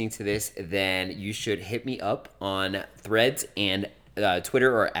are listening to this, then you should hit me up on Threads and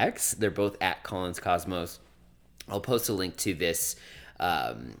Twitter or X. They're both at Collins Cosmos. I'll post a link to this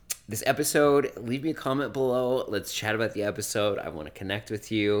episode. Leave me a comment below. Let's chat about the episode. I want to connect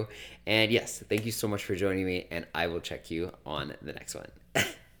with you. And yes, thank you so much for joining me, and I will check you on the next one.